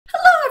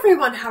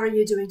Everyone, how are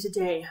you doing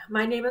today?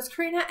 My name is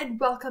Karina and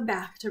welcome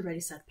back to Ready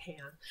Set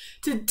Pan.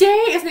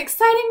 Today is an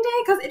exciting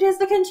day because it is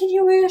the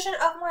continuation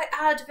of my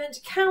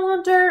advent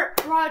calendar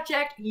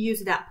project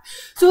Use It Up.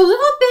 So a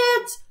little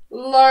bit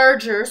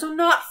larger, so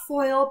not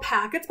foil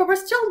packets, but we're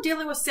still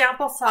dealing with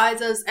sample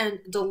sizes and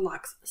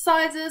deluxe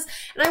sizes,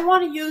 and I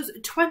want to use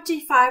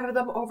 25 of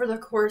them over the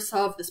course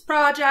of this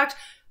project,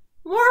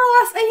 more or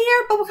less a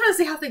year, but we'll kind of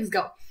see how things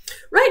go.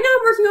 Right now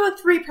I'm working on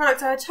 3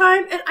 products at a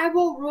time, and I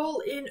will roll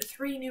in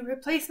 3 new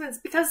replacements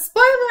because,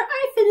 spoiler,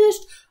 I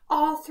finished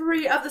all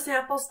 3 of the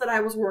samples that I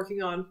was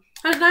working on.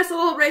 Had a nice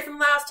little array from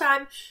last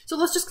time, so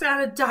let's just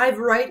kind of dive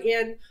right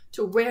in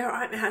to where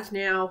I'm at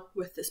now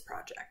with this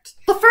project.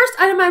 The first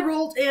item I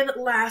rolled in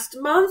last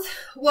month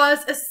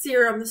was a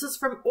serum. This is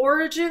from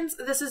Origins.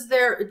 This is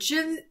their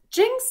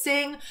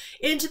Ginseng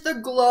Into the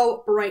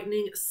Glow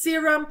Brightening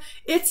Serum.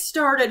 It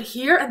started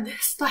here, and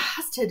this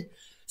lasted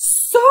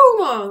so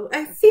long.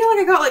 I feel like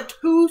I got like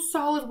 2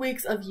 solid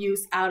weeks of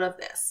use out of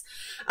this.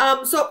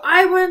 So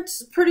I went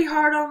pretty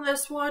hard on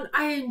this one.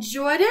 I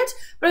enjoyed it,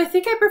 but I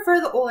think I prefer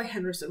the Ole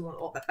Henderson one a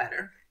little bit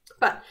better.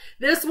 But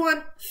this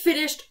one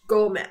finished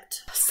gourmet.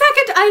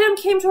 Second item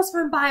came to us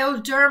from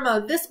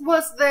Bioderma. This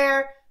was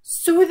their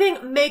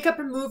Soothing Makeup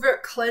Remover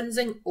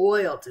Cleansing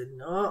Oil. Did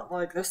not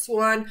like this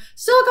one.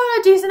 Still got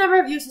a decent number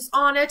of uses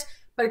on it,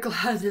 but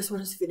glad this one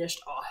is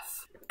finished off.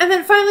 And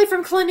then finally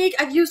from Clinique,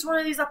 I've used one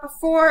of these up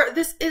before.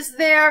 This is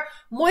their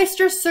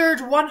Moisture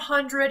Surge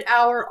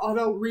 100-Hour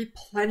Auto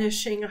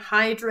Replenishing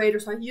Hydrator.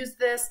 So I used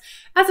this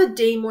as a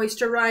day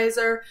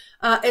moisturizer.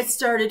 It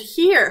started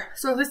here,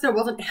 so at least there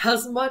wasn't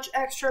as much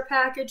extra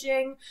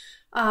packaging.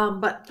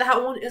 But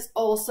that one is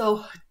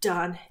also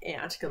done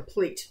and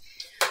complete.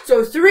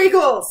 So 3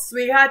 goals.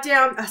 We got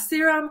down a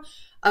serum,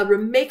 a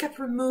makeup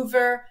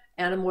remover,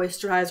 and a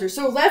moisturizer.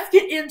 So let's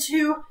get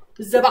into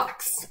the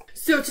box.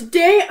 So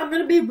today I'm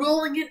going to be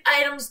rolling in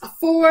items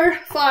 4,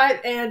 5,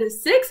 and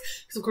 6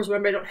 because of course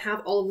remember I don't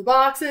have all of the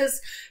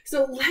boxes.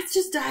 So let's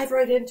just dive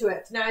right into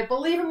it. Now I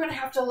believe I'm going to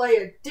have to lay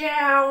it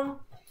down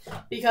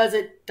because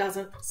it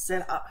doesn't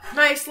set up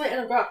nicely,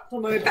 and I've got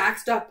some of my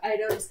backstop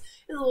items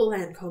in a little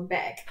Lancome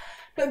bag.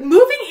 But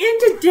moving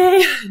into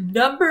day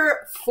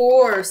number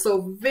 4,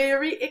 so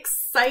very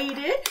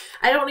excited.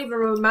 I don't even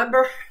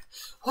remember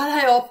what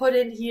I all put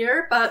in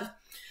here, but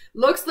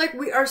looks like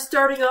we are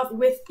starting off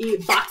with a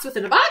box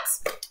within a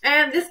box,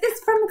 and this is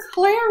from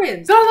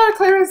Clarins. Got a lot of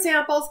Clarins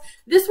samples.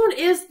 This one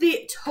is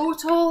the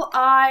Total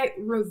Eye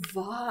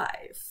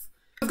Revive.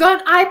 We've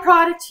got an eye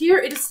product here.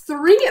 It is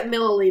 3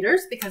 milliliters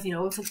because, you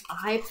know, it's an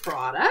eye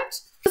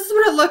product. This is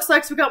what it looks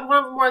like. So we got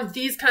one more of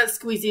these kind of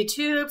squeezy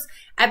tubes.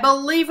 I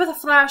believe with a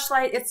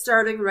flashlight, it's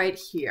starting right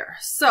here.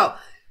 So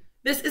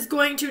this is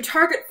going to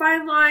target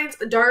fine lines,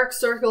 dark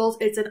circles.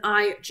 It's an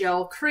eye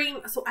gel cream,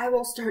 so I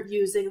will start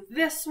using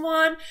this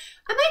one.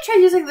 I might try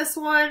using this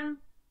one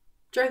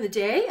during the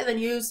day and then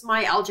use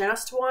my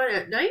Algenist one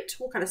at night.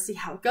 We'll kind of see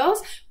how it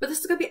goes, but this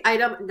is going to be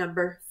item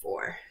number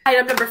 4.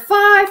 Item number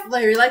 5,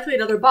 very likely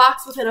another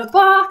box within a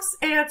box.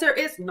 Answer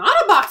is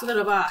not a box within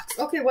a box.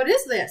 Okay, what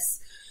is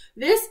this?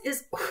 This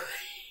is...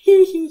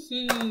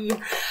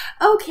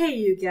 Okay,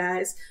 you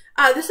guys.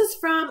 This is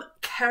from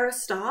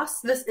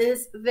Kerastase. This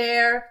is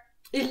their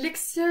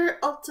Elixir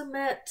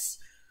Ultimate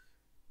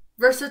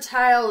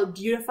Versatile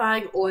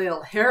Beautifying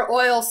Oil. Hair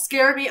oil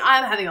scare me.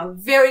 I'm having a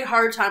very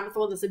hard time with the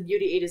one that's in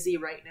Beauty A to Z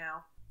right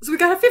now. So we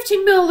got a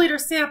 15 milliliter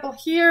sample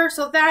here.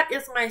 So that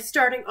is my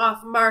starting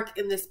off mark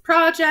in this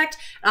project.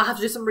 I'll have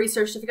to do some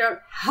research to figure out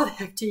how the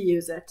heck to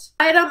use it.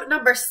 Item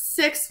number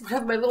 6,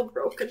 one of my little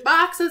broken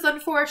boxes,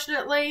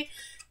 unfortunately.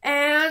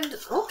 And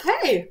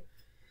okay.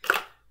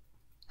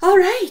 All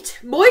right,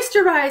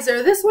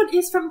 moisturizer. This one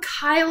is from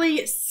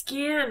Kylie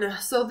Skin.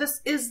 So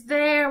this is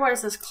their, what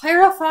is this?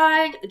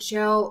 Clarifying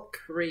Gel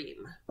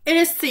Cream. It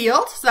is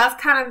sealed, so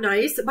that's kind of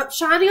nice. But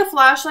shining a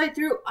flashlight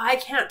through, I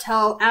can't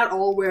tell at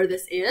all where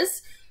this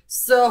is.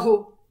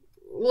 So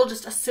we'll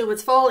just assume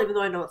it's full, even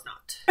though I know it's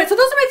not. All right, so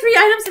those are my 3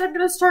 items that I'm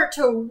going to start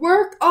to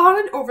work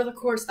on over the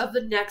course of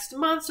the next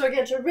month. So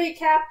again, to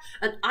recap,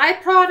 an eye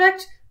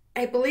product.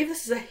 I believe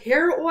this is a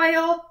hair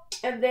oil,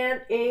 and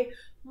then a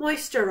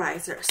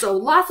moisturizer. So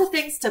lots of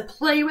things to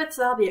play with,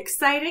 so that'll be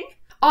exciting.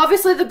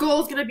 Obviously the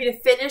goal is going to be to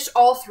finish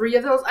all 3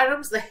 of those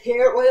items. The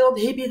hair oil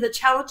may be the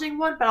challenging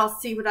one, but I'll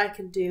see what I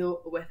can do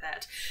with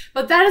it.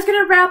 But that is going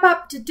to wrap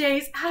up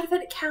today's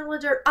Advent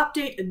Calendar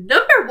update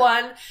number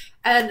 1.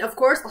 And of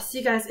course, I'll see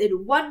you guys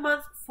in 1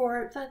 month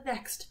for the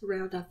next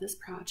round of this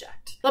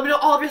project. Let me know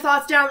all of your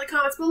thoughts down in the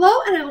comments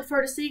below, and I look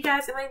forward to seeing you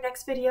guys in my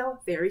next video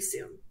very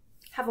soon.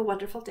 Have a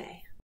wonderful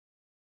day.